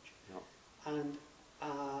Cambridge, and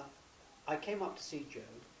I came up to see Joe,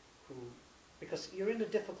 because you're in a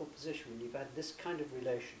difficult position when you've had this kind of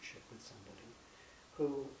relationship with somebody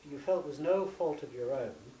who you felt was no fault of your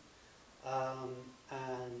own,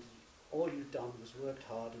 and all you'd done was worked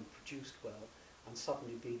hard and produced well, and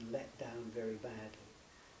suddenly been let down very badly.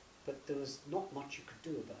 But there was not much you could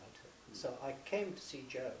do about it. So I came to see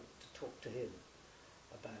Joe to talk to him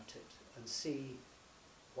about it and see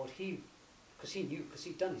what because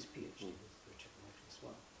he'd done his PhD with Richard Michael as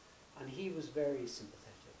well, and he was very sympathetic.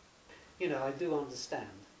 I do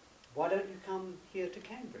understand. Why don't you come here to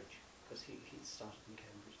Cambridge? Because he started in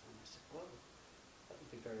Cambridge, and I said, well, that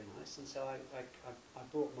would be very nice. And so I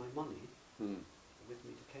brought my money with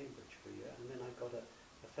me to Cambridge for a year, and then I got a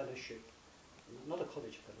fellowship, not a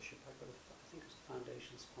college fellowship, I think it was a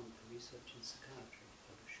Foundations Fund for Research in Psychiatry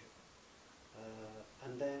fellowship.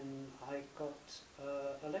 And then I got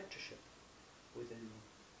a lectureship within,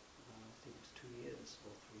 I think it was 2 years,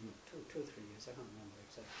 or 2 or 3 years, I can't remember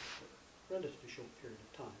exactly, but a relatively short period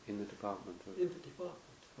of time. In the department of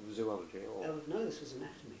zoology, or? No, this was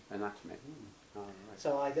anatomy. Anatomy. Oh, right.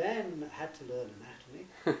 So I then had to learn anatomy.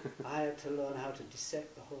 I had to learn how to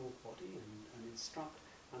dissect the whole body and instruct.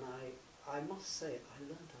 And I must say, I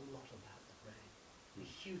learned a lot about the brain, a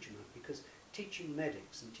huge amount, because teaching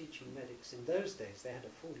medics in those days, they had a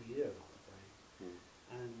full year on the brain.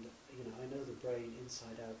 And, I know the brain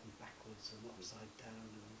inside out and backwards and upside down.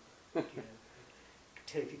 And,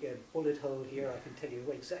 if you get a bullet hole here, I can tell you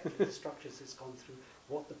exactly the structures it's gone through,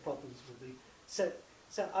 what the problems will be. So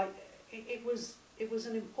it was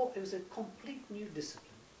a complete new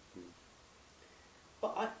discipline.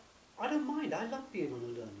 But I don't mind. I love being on a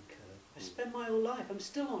learning curve. I spend my whole life. I'm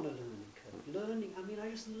still on a learning curve. Learning. I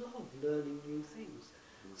just love learning new things.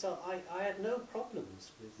 So I had no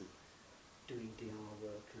problems with doing DR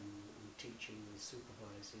work and teaching and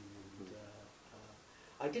supervising. And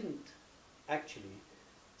I didn't actually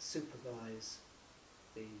supervise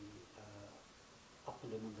the upper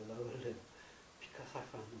limb and the lower limb, because I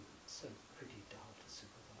found them so pretty dull to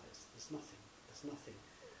supervise. There's nothing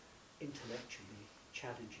intellectually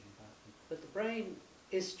challenging about them. But the brain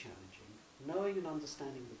is challenging. Knowing and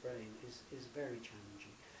understanding the brain is very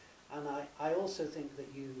challenging. And I also think that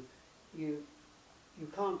you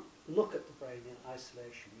can't look at the brain in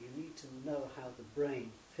isolation. You need to know how the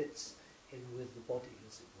brain fits in with the body,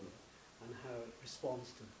 as it were, and how it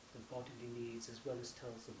responds to the bodily needs as well as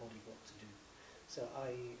tells the body what to do. So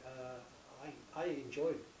I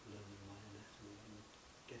enjoyed learning my anatomy and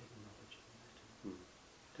getting knowledge of anatomy.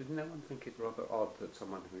 Did no one think it rather odd that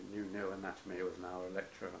someone who knew no anatomy was now a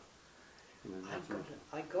lecturer in anatomy?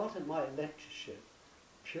 I got my lectureship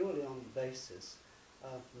purely on the basis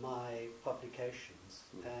of my publications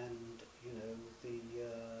and, you know,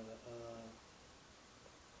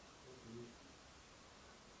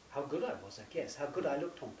 how good I was, I guess, how good I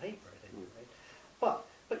looked on paper at any rate. But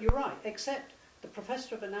you're right, except the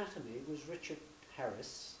professor of anatomy was Richard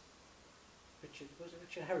Harrison,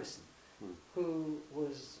 who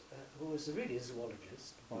was really a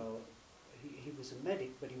zoologist. Well, he was a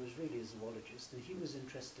medic, but he was really a zoologist, and he was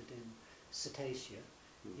interested in cetacea.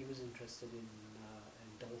 He was interested in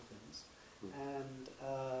dolphins, and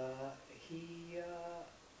he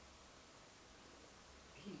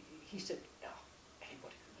said, "Oh,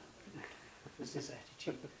 anybody can learn their anatomy." Was his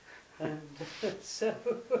attitude, and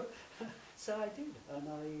so I did,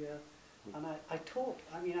 and I taught.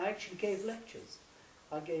 I mean, I actually gave lectures.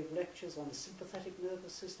 I gave lectures on the sympathetic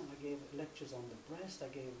nervous system. I gave lectures on the breast. I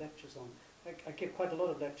gave lectures on. I gave quite a lot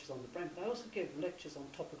of lectures on the brain, but I also gave lectures on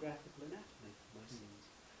topographical anatomy for my students.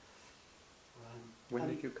 When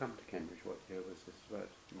did you come to Cambridge? What year was this about?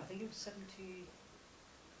 I think it was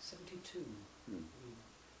 72.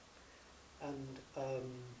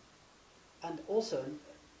 And also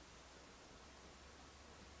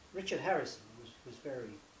Richard Harrison was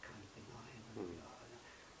very kind of benign.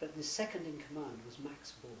 But the second in command was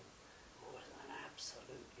Max Ball, who was an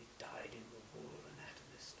absolutely dyed-in-the-wool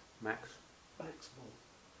anatomist. Max Ball.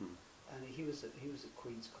 And he was at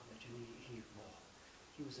Queen's College, and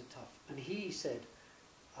he was a tough. And he said,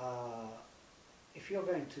 if you're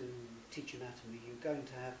going to teach anatomy, you're going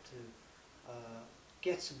to have to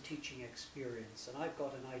get some teaching experience, and I've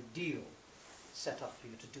got an ideal set up for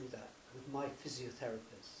you to do that with my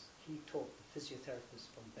physiotherapist. He taught the physiotherapist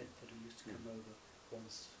from Bedford who used to come over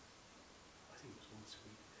once, I think it was once a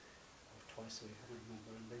week or twice a week, I don't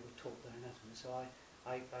remember, and they were taught their anatomy. So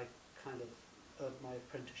I kind of earned my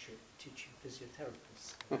apprenticeship teaching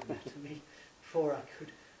physiotherapists anatomy before I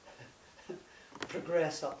could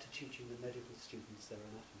progress up to teaching the medical students their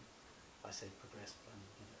anatomy. I say progress, but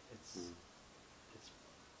it's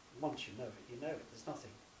once you know it, you know it. There's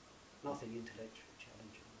nothing intellectually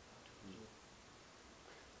challenging about it at all.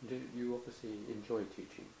 Do you obviously enjoy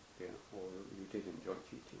teaching, or you did enjoy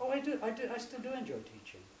teaching? Oh, I do. I still do enjoy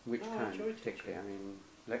teaching. Which kind, particularly? I mean,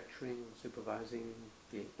 lecturing, supervising,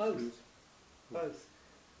 the both. Both.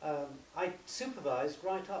 I supervised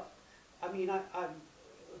right up. I mean, I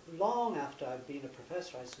long after I'd been a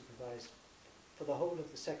professor, I supervised for the whole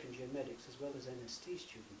of the second year medics as well as NST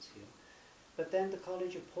students here. But then the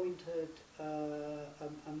college appointed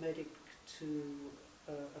a medic to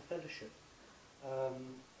a fellowship,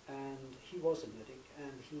 and he was a medic,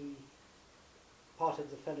 and part of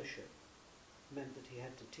the fellowship meant that he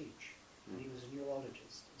had to teach, and he was a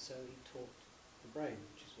neurologist, and so he taught the brain,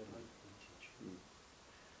 which is what I've been teaching.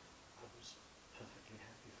 I was perfectly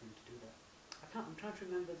happy for him to do that. I'm trying to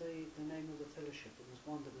remember the name of the fellowship. It was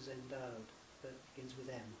one that was endowed, that begins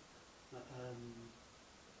with M.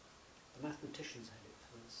 The mathematicians had it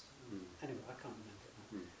first. Anyway, I can't remember it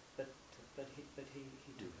now. But he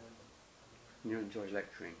took over. You enjoy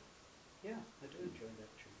lecturing? Yeah, I do enjoy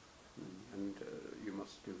lecturing. And you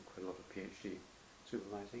must do quite a lot of PhD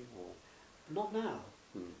supervising, or? Not now,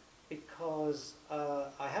 because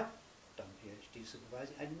I have done PhD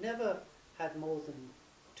supervising. I never had more than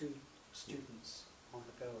 2 students on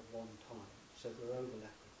the go at one time, so they were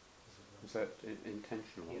overlapping. Was that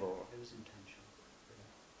intentional? Yeah, or? It was intentional.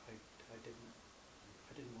 I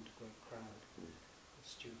didn't want a great crowd of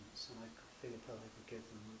students, and I figured I could give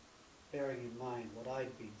them, bearing in mind what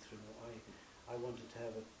I'd been through, I wanted to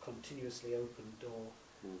have a continuously open door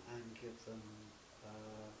and give them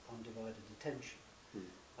undivided attention.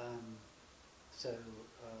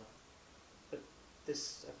 But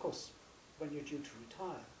this, of course, when you're due to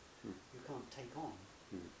retire, you can't take on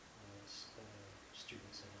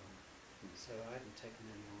students anymore. So I haven't taken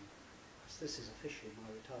any on, because this is officially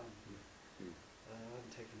my retirement. I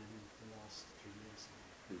haven't taken any on for the last 3 years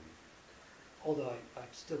now. Although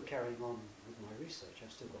I'm still carrying on with my research,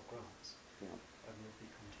 I've still got grants. And we'll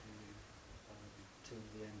be continuing till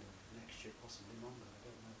the end of next year, possibly longer, I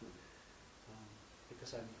don't know.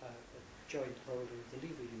 Because I'm a joint holder of the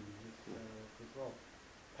Lever Union with Rob,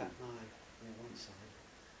 Pat and I on one side,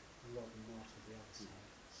 and Rob and Mark on the other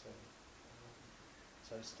side. So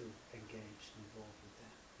I'm still engaged and involved with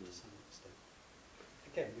that to some extent.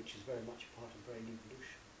 Again, which is very much a part of brain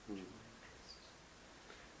evolution, which are my interests.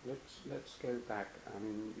 Let's go back. I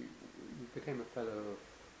mean, you became a fellow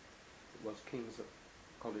of King's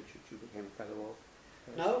college that you became a fellow of?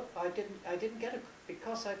 No, I didn't get a,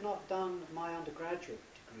 because I'd not done my undergraduate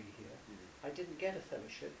degree here. I didn't get a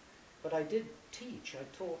fellowship, but I did teach. I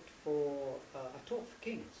taught for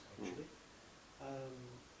King's actually,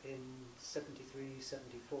 in 73,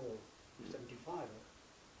 74, 75.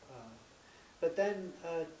 But then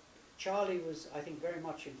Charlie was, I think, very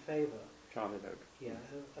much in favour. Charlie Logue. Yeah,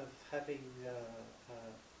 of having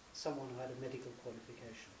someone who had a medical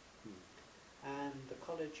qualification, and the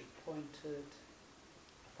college appointed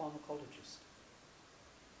a pharmacologist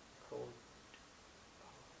called, I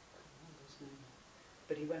can't remember his name,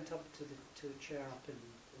 but he went up to a chair up in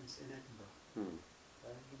Edinburgh.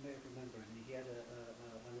 You may remember him. He had a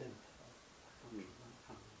limp. I can't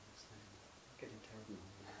remember his name. I'm getting terrible.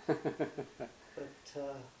 But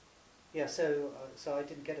yeah, so I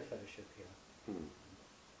didn't get a fellowship here.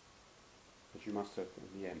 But you must have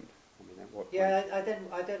in the end. I mean, at what point? Yeah, I then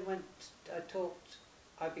went.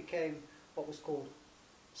 I became what was called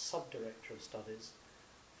sub-director of studies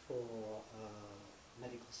for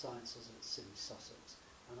medical sciences at Sydney Sussex,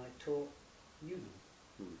 and I taught Newman.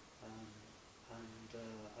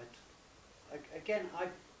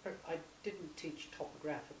 I didn't teach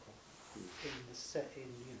topographical in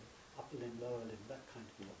upper limb, lower limb, that kind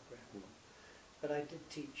of topographical, but I did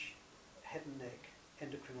teach head and neck,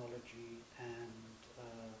 endocrinology, and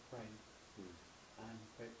brain, and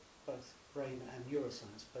both brain and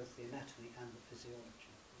neuroscience, both the anatomy and the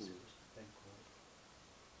physiology, as it was then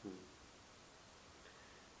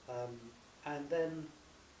called. And then,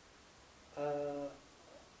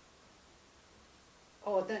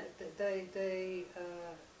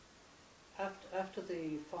 after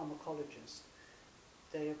the pharmacologist,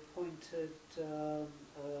 they appointed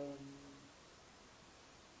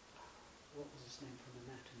what was his name from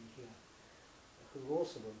anatomy here, who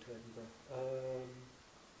also went to Edinburgh,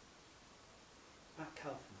 Matt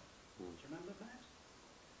Kaufman. Do you remember Matt?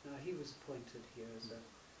 No, he was appointed here as a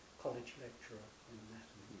college lecturer in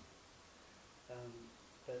anatomy.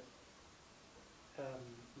 But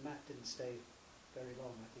Matt didn't stay very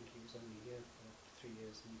long. I think he was only here for 3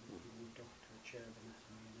 years, and he moved off to a chair of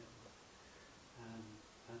anatomy in Edinburgh.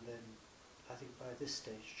 And then I think by this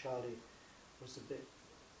stage Charlie was a bit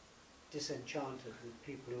disenchanted with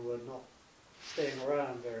people who were not staying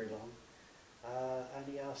around very long, and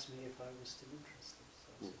he asked me if I was still interested.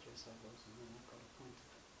 So I said yes, I was, and then I got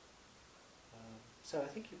appointed. So I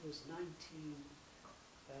think it was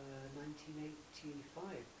 1985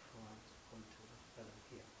 before I was appointed a fellow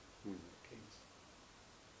here at King's.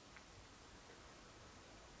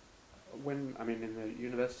 When, I mean, in the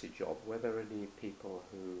university job, were there any people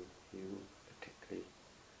who you particularly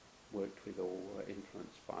worked with or were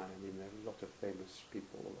influenced by? I mean, there are a lot of famous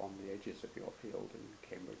people on the edges of your field in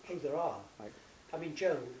Cambridge. Oh, there are. Like, I mean,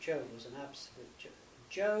 Joe was an absolute...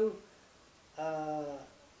 Joe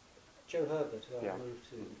Herbert, who I moved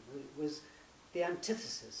to, was the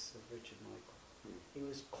antithesis of Richard Michael. He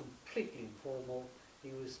was completely informal.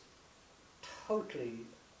 He was totally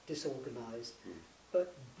disorganised,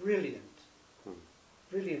 but brilliant.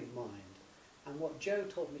 Brilliant mind. And what Joe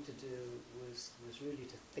taught me to do was really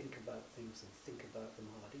to think about things and think about them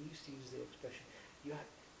hard. He used to use the expression, you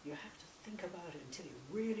have to think about it until it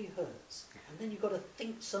really hurts, and then you've got to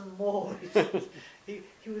think some more. But he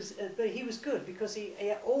was good because he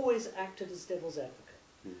always acted as devil's advocate.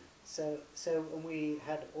 So when we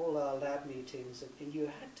had all our lab meetings, and you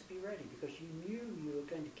had to be ready because you knew you were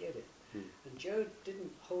going to get it. And Joe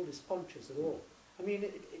didn't hold his punches at all. I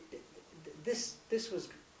mean, this was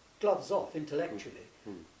gloves off intellectually,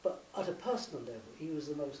 but at a personal level, he was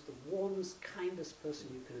the warmest, kindest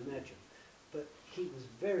person you can imagine. But he was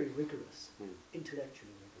very rigorous,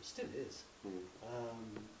 intellectually rigorous, still is.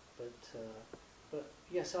 But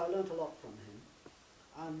yes, I learned a lot from him,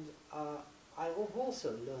 and I've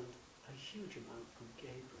also learned a huge amount from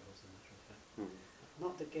Gabriel, as a matter of fact.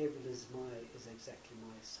 Not that Gabriel is exactly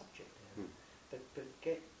my subject area, but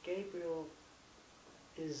Gabriel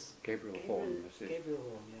is Gabriel Horn. Gabriel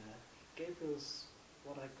Horn, yeah. Gabriel's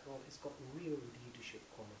what I call, he's got real leadership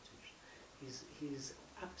qualities. He's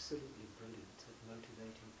absolutely brilliant at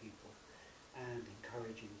motivating people and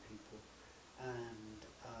encouraging people and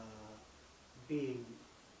being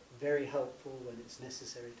very helpful when it's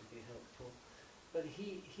necessary to be helpful. But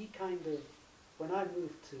he kind of, when I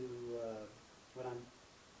moved to,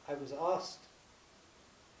 I was asked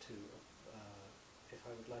to, if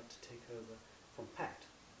I would like to take over from Pat,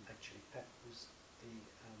 actually. Pat was the...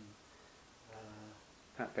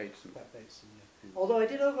 Pat Bateson. Pat Bateson, yeah. Although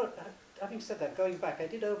having said that, going back, I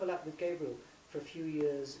did overlap with Gabriel for a few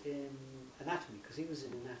years in anatomy, because he was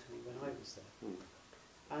in anatomy when I was there.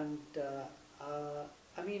 And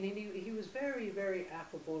I mean, he was very, very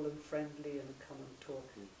affable and friendly and come and talk.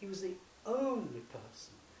 Mm. He was the only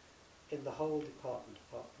person in the whole department,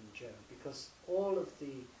 apart from Joe, because all of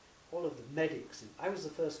the medics, I was the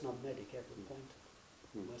first non-medic ever appointed.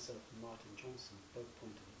 Myself and Martin Johnson both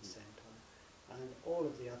appointed at the same time, and all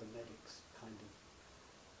of the other medics kind of,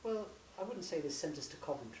 well, I wouldn't say they sent us to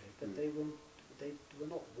Coventry, but they were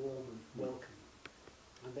not warm and welcoming,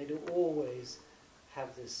 and they'd always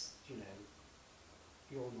have this, you know,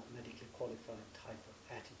 you're not medically qualified type of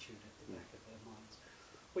attitude at the back of their minds,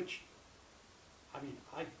 which, I mean,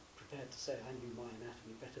 I'm prepared to say I knew my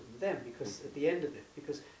anatomy better than them, because at the end of it,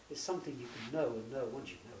 because it's something you can know,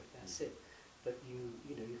 once you know it, that's it. But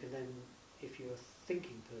you know, you can then, if you're a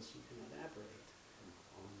thinking person, you can elaborate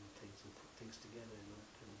on things and put things together in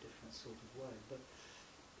a different sort of way. But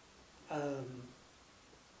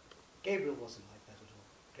Gabriel wasn't like that at all.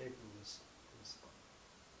 Gabriel was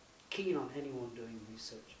keen on anyone doing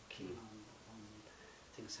research, keen on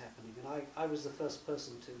things happening. And I was the first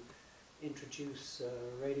person to introduce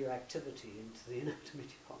radioactivity into the anatomy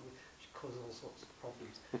department, which caused all sorts of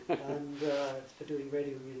problems. And for doing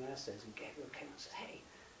radioimmunoassays, and Gabriel came and said, "Hey,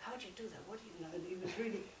 how do you do that? What do you know?" And he was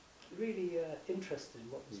really, really interested in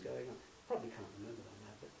what was going on. Probably can't remember that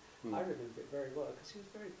now, but I remember it very well because he was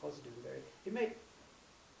very positive and very.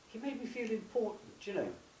 He made me feel important, you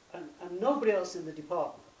know. And nobody else in the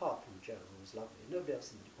department, apart from Joe, who was lovely, nobody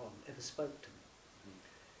else in the department ever spoke to me.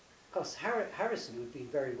 Of course, Harrison, who had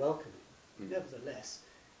been very welcoming, nevertheless,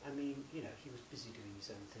 I mean, you know, he was busy doing his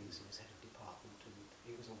own things. He was head of department, and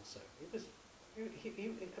he was also. He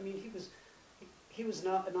was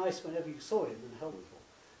nice whenever you saw him and helpful,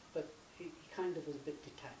 but he kind of was a bit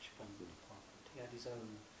detached from the department. He had his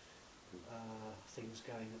own things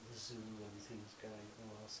going at the zoo and things going at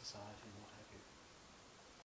the Royal Society and what have you.